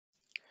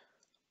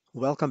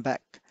Welcome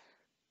back.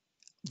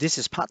 This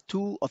is part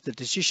 2 of the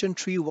decision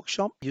tree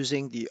workshop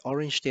using the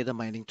Orange data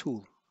mining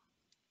tool.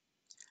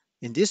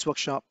 In this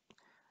workshop,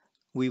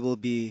 we will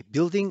be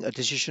building a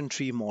decision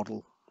tree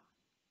model.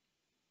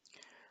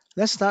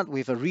 Let's start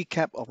with a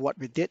recap of what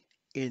we did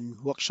in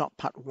workshop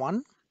part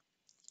 1.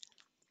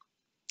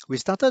 We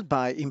started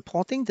by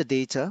importing the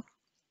data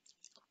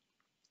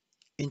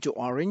into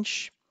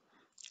Orange,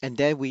 and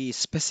then we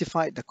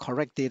specified the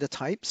correct data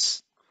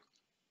types,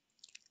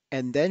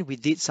 and then we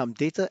did some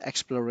data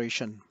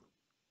exploration.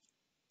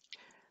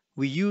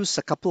 We used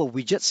a couple of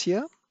widgets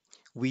here.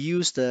 We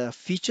used the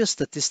feature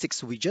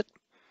statistics widget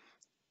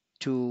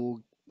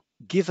to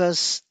give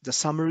us the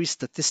summary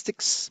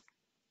statistics.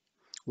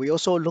 We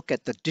also look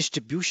at the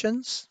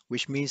distributions,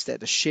 which means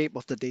that the shape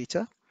of the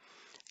data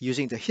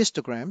using the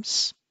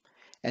histograms.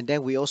 And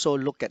then we also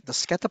look at the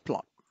scatter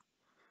plot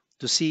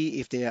to see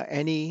if there are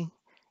any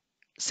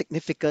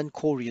significant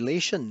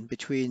correlation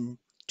between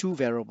two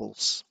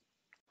variables.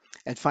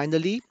 And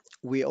finally,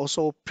 we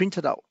also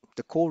printed out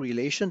the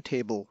correlation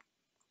table.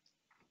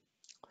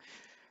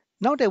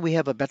 Now that we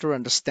have a better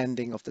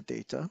understanding of the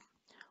data,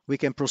 we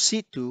can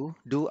proceed to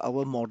do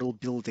our model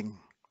building,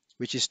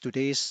 which is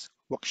today's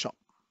workshop.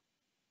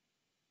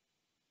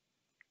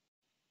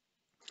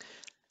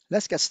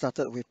 Let's get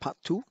started with part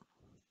 2.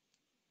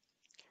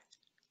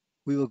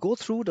 We will go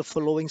through the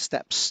following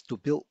steps to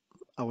build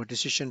our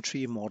decision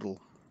tree model.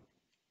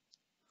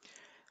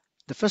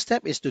 The first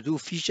step is to do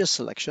feature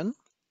selection.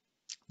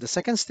 The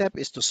second step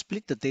is to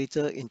split the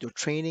data into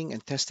training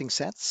and testing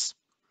sets.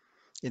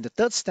 In the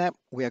third step,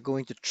 we are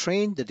going to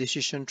train the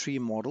decision tree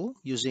model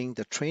using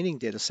the training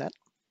dataset.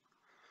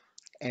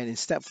 And in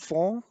step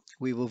 4,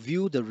 we will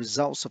view the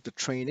results of the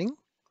training.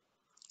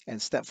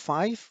 And step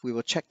 5, we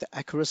will check the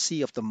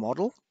accuracy of the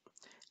model.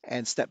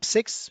 And step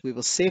 6, we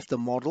will save the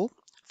model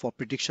for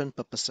prediction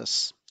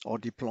purposes or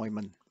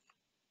deployment.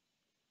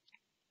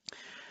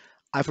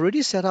 I've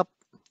already set up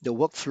the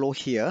workflow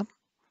here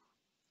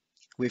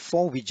with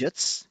 4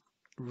 widgets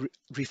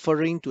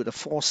referring to the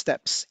 4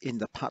 steps in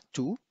the part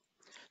 2.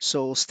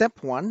 So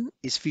step 1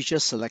 is feature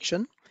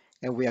selection,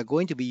 and we are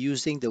going to be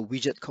using the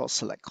widget called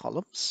select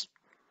columns.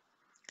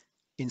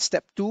 In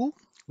step 2,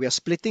 we are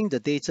splitting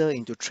the data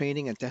into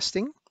training and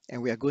testing,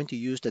 and we are going to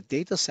use the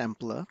data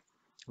sampler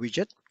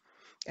widget.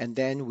 And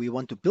then we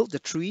want to build the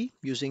tree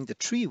using the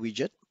tree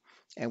widget,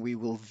 and we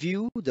will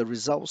view the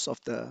results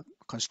of the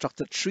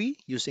constructed tree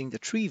using the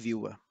tree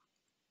viewer.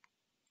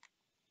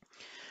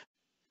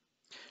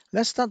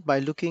 Let's start by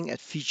looking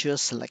at feature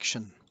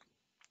selection.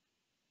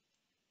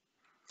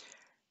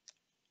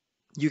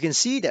 You can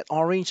see that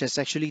Orange has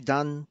actually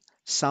done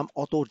some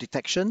auto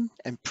detection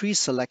and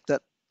pre-selected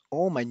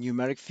all my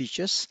numeric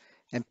features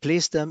and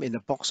placed them in the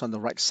box on the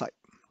right side.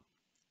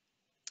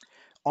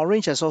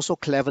 Orange has also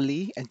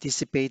cleverly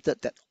anticipated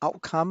that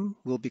outcome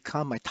will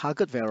become my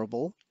target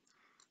variable.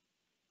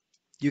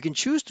 You can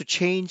choose to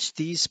change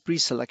these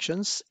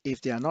pre-selections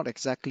if they are not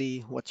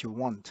exactly what you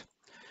want.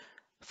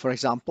 For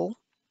example,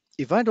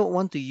 if I don't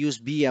want to use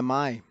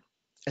BMI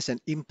as an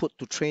input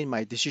to train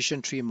my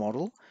decision tree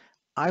model,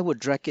 I would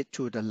drag it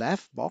to the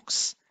left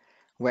box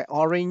where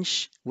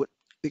Orange would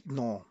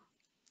ignore.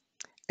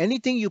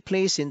 Anything you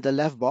place in the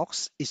left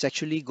box is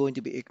actually going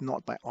to be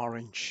ignored by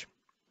Orange.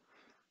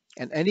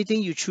 And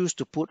anything you choose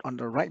to put on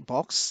the right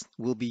box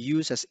will be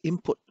used as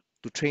input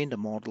to train the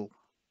model.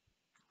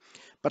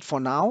 But for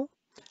now,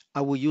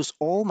 I will use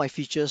all my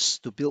features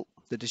to build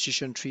the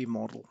decision tree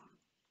model.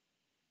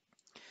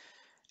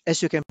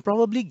 As you can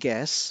probably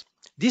guess,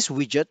 this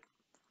widget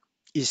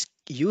is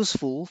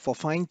useful for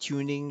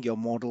fine-tuning your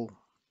model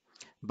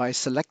by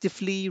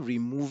selectively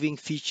removing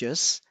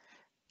features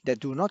that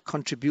do not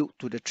contribute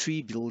to the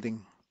tree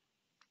building.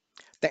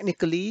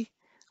 Technically,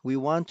 we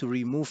want to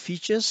remove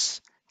features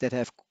that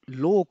have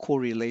low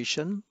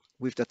correlation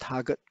with the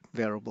target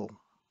variable.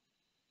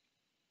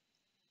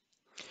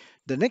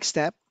 The next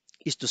step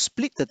is to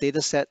split the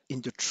dataset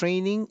into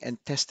training and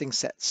testing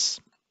sets.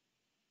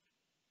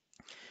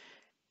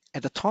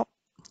 At the top,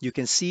 you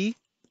can see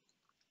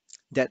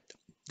that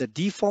the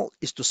default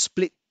is to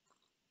split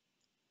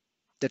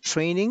the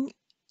training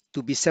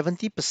to be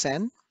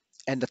 70%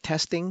 and the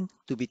testing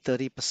to be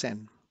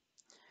 30%.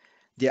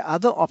 There are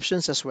other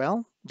options as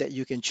well that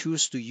you can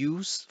choose to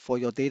use for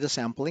your data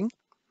sampling.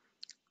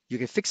 You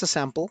can fix a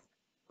sample,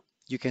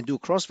 you can do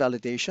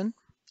cross-validation,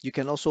 you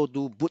can also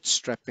do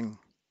bootstrapping.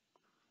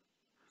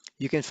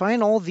 You can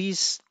find all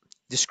these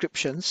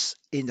descriptions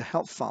in the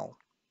help file.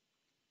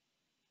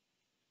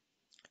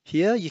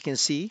 Here you can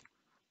see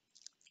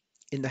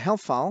in the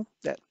help file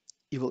that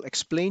it will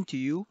explain to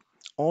you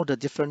all the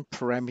different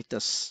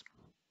parameters.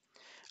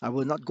 I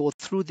will not go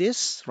through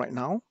this right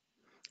now,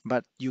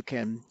 but you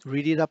can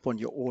read it up on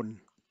your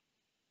own.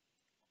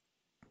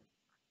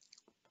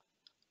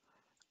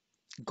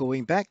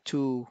 Going back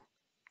to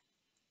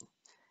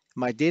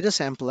my data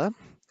sampler,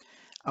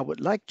 I would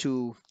like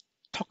to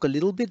talk a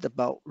little bit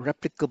about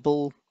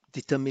replicable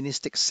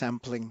deterministic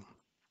sampling.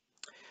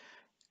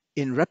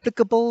 In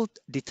replicable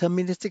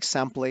deterministic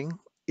sampling,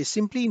 It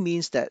simply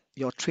means that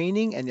your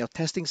training and your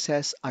testing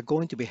sets are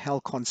going to be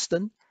held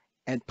constant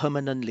and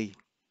permanently.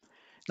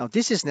 Now,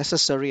 this is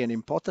necessary and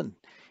important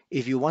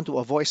if you want to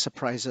avoid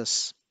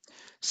surprises.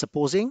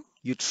 Supposing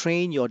you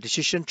train your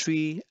decision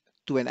tree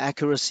to an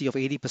accuracy of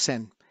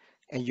 80%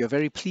 and you're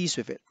very pleased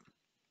with it.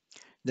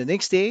 The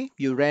next day,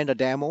 you ran a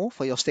demo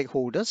for your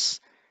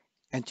stakeholders,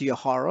 and to your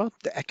horror,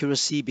 the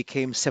accuracy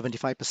became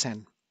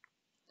 75%.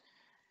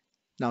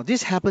 Now,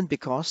 this happened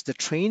because the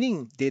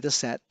training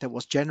dataset that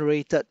was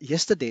generated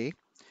yesterday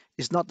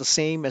is not the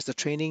same as the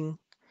training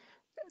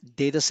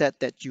dataset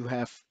that you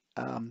have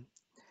um,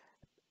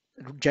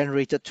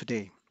 generated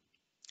today.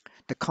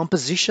 The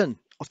composition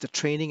of the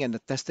training and the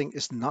testing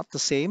is not the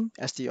same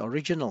as the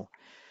original.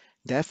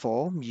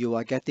 Therefore, you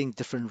are getting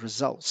different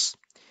results.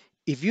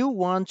 If you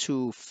want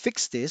to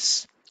fix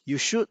this, you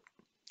should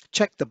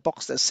check the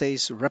box that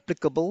says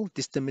replicable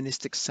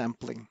deterministic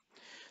sampling.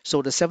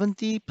 So the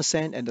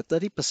 70% and the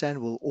 30%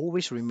 will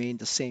always remain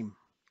the same,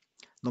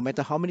 no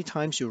matter how many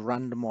times you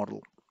run the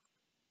model.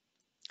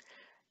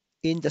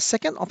 In the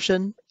second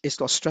option is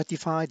to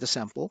stratify the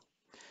sample.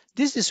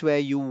 This is where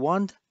you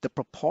want the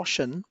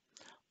proportion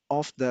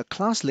of the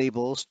class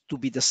labels to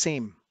be the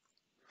same.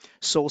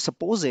 So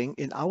supposing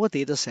in our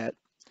dataset,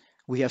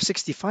 we have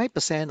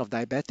 65% of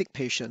diabetic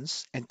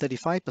patients and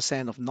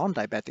 35% of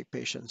non-diabetic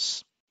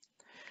patients.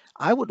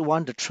 I would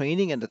want the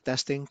training and the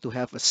testing to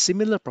have a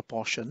similar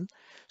proportion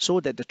so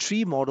that the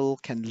tree model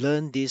can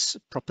learn this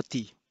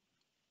property.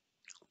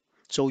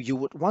 So you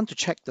would want to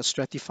check the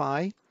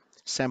stratify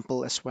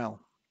sample as well.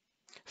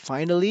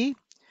 Finally,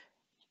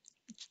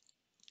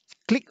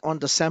 click on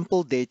the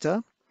sample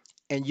data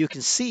and you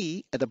can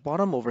see at the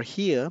bottom over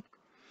here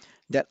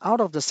that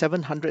out of the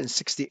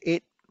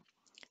 768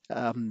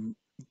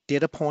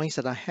 data points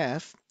that I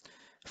have,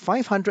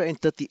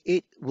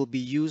 538 will be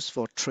used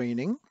for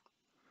training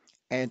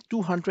and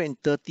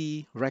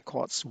 230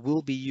 records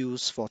will be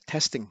used for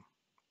testing.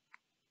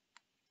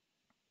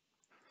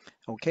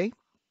 Okay.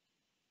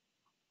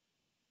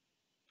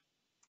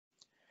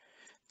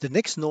 The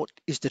next node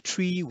is the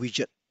tree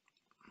widget.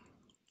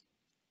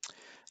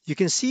 You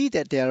can see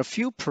that there are a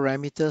few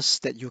parameters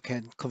that you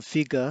can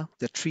configure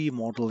the tree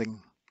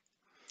modeling.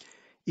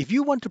 If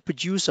you want to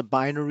produce a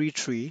binary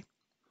tree,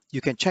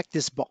 you can check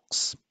this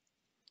box.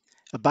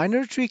 A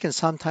binary tree can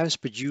sometimes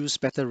produce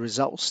better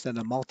results than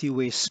a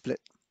multi-way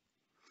split.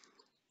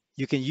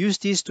 You can use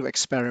this to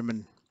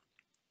experiment.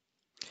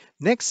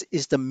 Next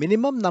is the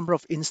minimum number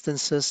of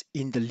instances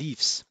in the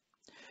leaves.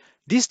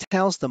 This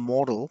tells the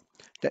model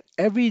that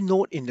every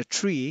node in the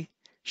tree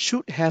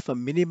should have a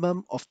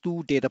minimum of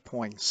 2 data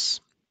points.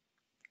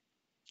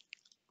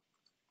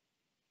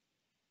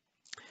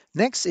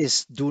 Next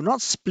is do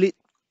not split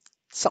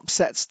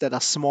subsets that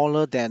are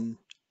smaller than,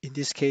 in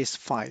this case,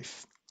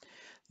 5.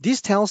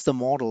 This tells the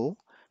model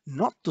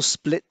not to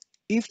split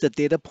if the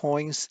data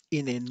points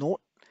in a node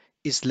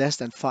is less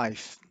than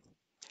 5.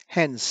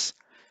 Hence,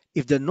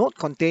 if the node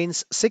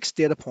contains 6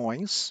 data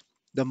points,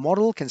 the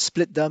model can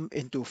split them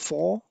into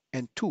 4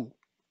 and 2.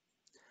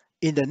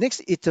 In the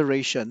next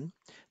iteration,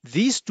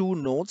 these two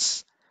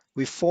nodes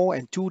with 4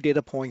 and 2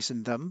 data points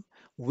in them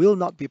will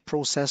not be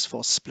processed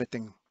for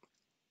splitting.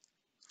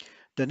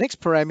 The next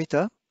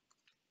parameter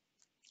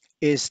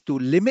is to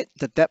limit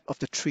the depth of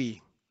the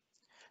tree.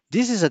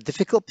 This is a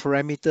difficult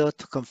parameter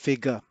to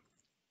configure.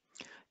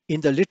 In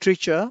the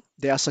literature,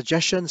 there are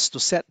suggestions to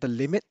set the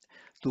limit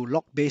to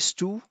log base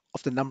 2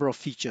 of the number of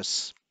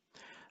features.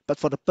 But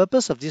for the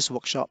purpose of this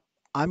workshop,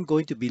 I'm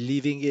going to be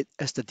leaving it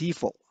as the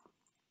default.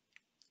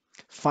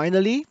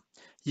 Finally,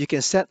 you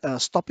can set a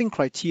stopping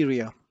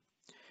criteria.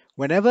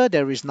 Whenever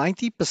there is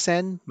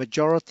 90%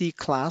 majority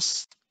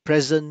class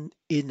present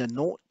in a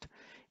node,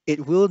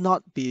 it will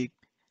not be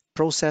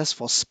processed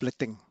for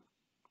splitting.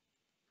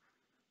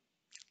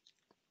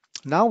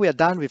 Now we are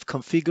done with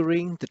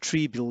configuring the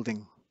tree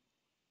building.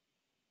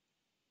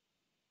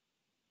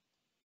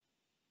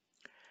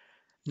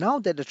 Now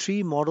that the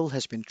tree model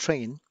has been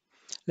trained,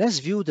 let's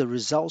view the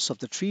results of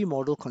the tree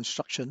model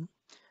construction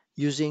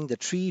using the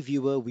tree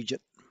viewer widget.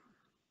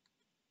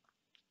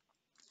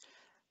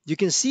 You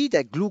can see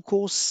that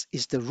glucose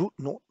is the root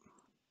node.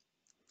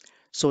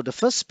 So the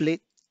first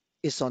split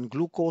is on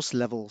glucose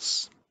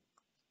levels.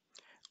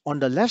 On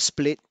the left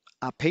split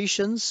are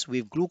patients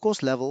with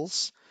glucose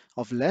levels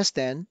of less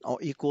than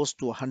or equals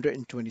to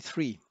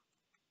 123.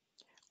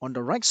 On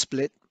the right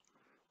split,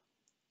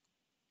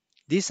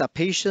 these are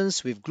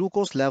patients with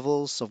glucose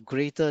levels of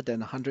greater than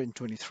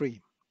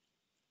 123.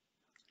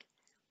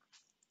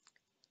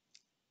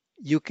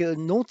 You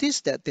can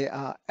notice that there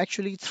are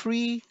actually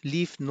 3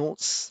 leaf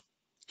nodes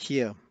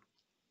here.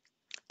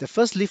 The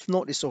first leaf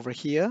node is over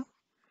here,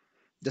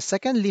 the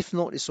second leaf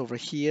node is over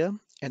here,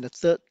 and the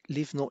third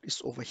leaf node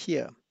is over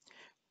here.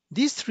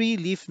 These 3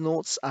 leaf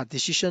nodes are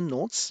decision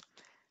nodes,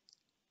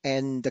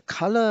 and the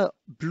color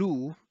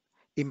blue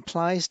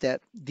implies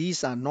that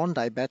these are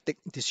non-diabetic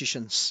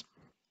decisions.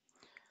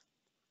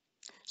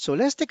 So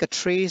let's take a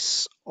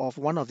trace of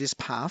one of these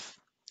paths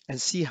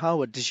and see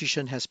how a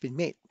decision has been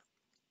made.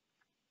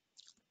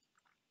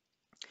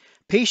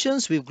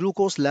 patients with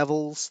glucose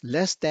levels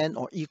less than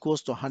or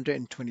equals to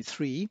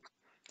 123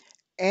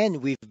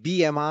 and with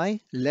BMI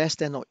less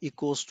than or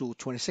equals to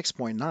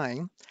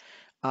 26.9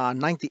 are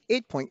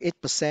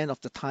 98.8% of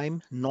the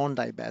time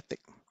non-diabetic.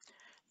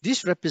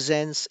 This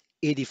represents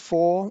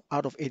 84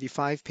 out of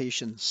 85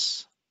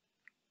 patients.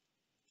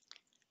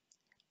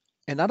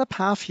 Another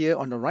path here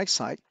on the right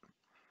side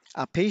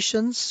are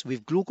patients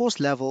with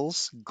glucose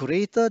levels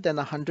greater than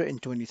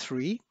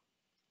 123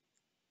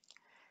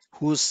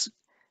 whose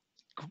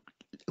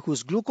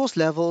glucose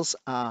levels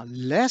are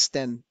less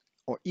than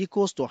or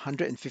equals to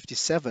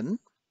 157.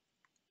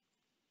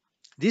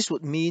 This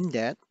would mean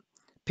that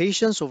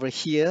patients over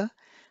here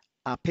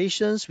are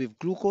patients with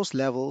glucose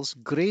levels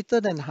greater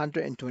than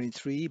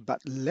 123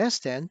 but less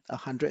than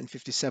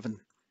 157.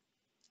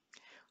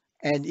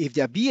 And if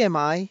their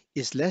BMI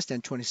is less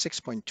than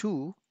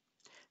 26.2,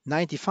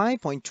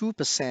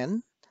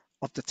 95.2%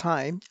 of the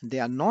time they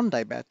are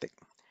non-diabetic.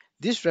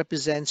 This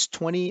represents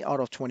 20 out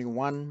of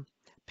 21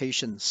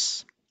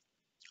 patients.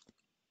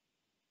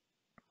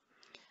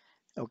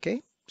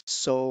 Okay,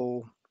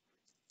 so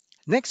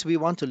next we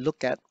want to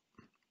look at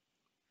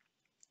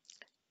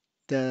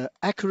the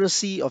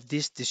accuracy of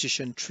this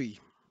decision tree.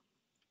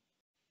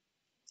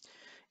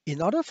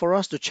 In order for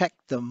us to check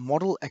the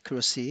model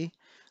accuracy,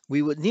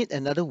 we would need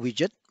another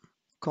widget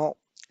called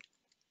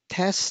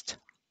test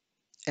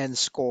and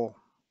score.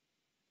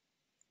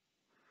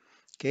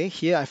 Okay,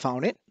 here I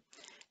found it.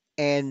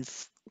 And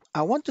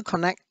I want to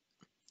connect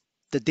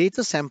the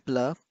data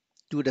sampler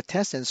to the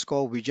test and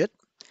score widget,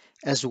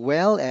 as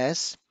well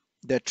as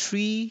the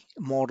tree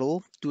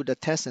model to the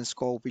test and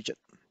score widget.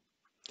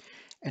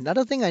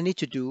 Another thing I need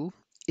to do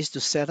is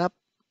to set up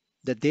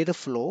the data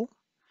flow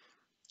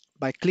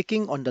by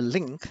clicking on the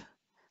link.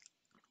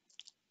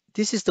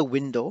 This is the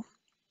window.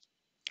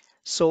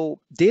 So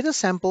data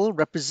sample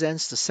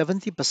represents the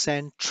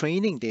 70%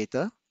 training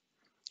data,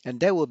 and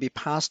that will be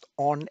passed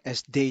on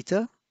as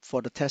data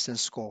for the test and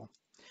score.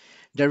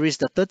 There is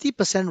the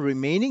 30%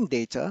 remaining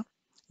data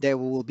that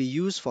will be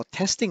used for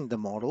testing the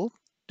model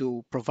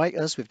to provide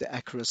us with the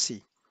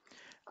accuracy.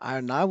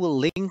 And I will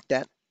link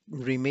that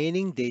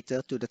remaining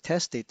data to the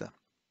test data.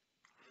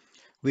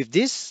 With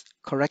this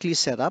correctly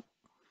set up,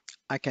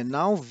 I can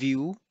now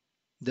view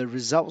the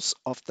results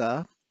of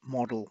the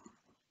model.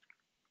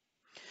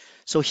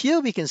 So here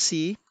we can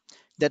see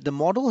that the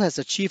model has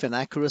achieved an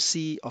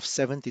accuracy of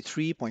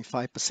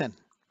 73.5%.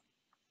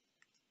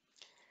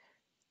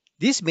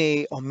 This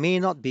may or may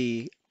not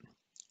be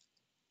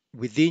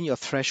within your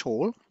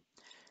threshold.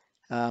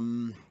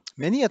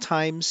 Many a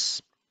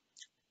times,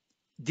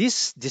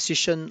 this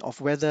decision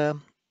of whether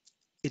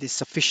it is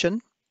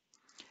sufficient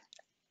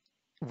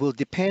will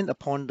depend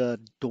upon the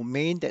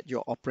domain that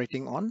you're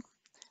operating on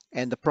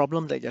and the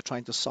problem that you're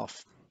trying to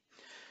solve.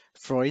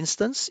 For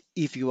instance,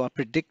 if you are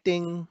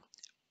predicting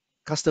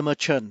customer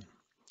churn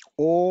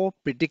or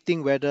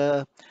predicting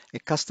whether a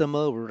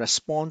customer will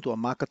respond to a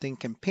marketing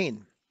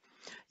campaign,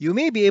 you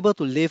may be able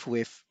to live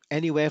with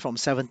anywhere from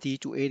 70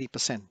 to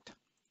 80%.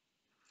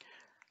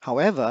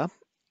 However,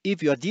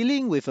 if you are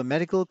dealing with a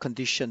medical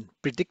condition,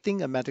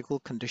 predicting a medical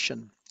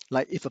condition,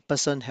 like if a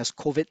person has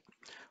COVID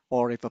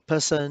or if a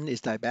person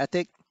is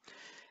diabetic,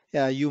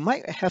 you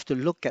might have to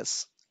look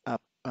at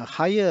a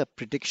higher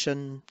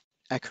prediction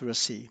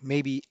accuracy,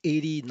 maybe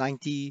 80,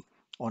 90,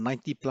 or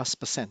 90 plus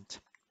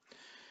percent.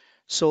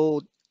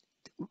 So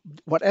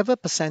whatever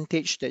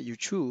percentage that you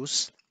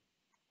choose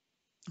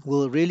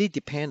will really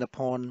depend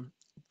upon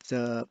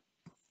the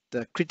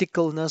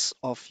criticalness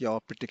of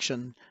your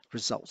prediction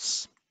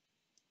results.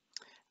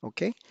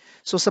 Okay,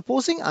 so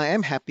supposing I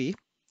am happy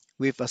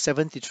with a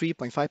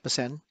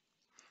 73.5%,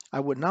 I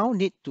would now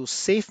need to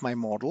save my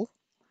model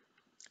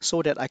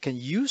so that I can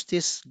use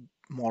this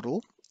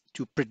model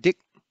to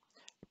predict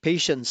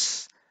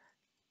patients,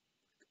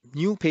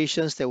 new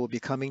patients that will be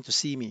coming to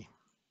see me.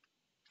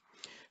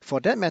 For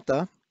that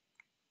matter,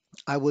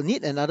 I will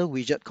need another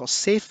widget called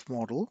Save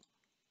Model,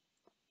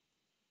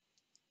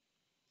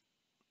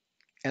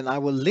 and I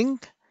will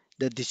link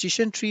the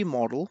decision tree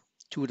model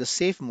to the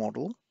Save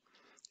Model.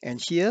 And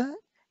here,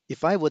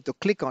 if I were to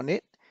click on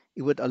it,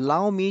 it would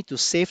allow me to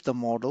save the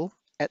model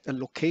at a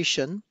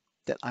location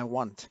that I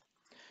want.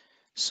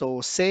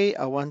 So say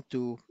I want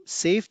to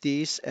save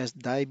this as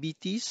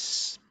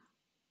diabetes.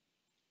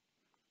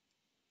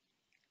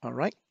 All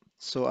right,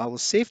 so I will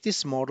save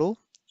this model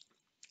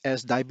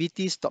as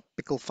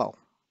diabetes.pickle file.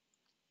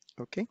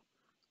 Okay.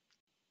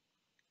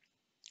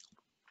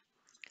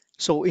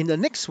 So in the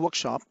next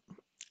workshop,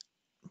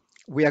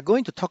 we are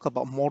going to talk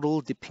about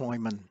model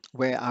deployment,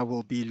 where I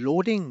will be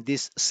loading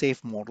this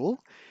save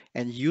model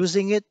and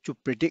using it to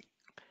predict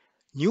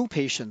new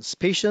patients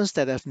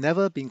that have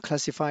never been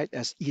classified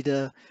as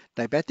either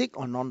diabetic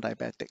or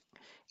non-diabetic.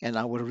 And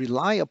I will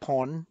rely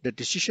upon the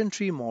decision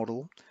tree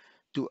model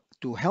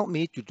to help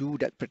me to do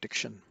that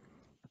prediction.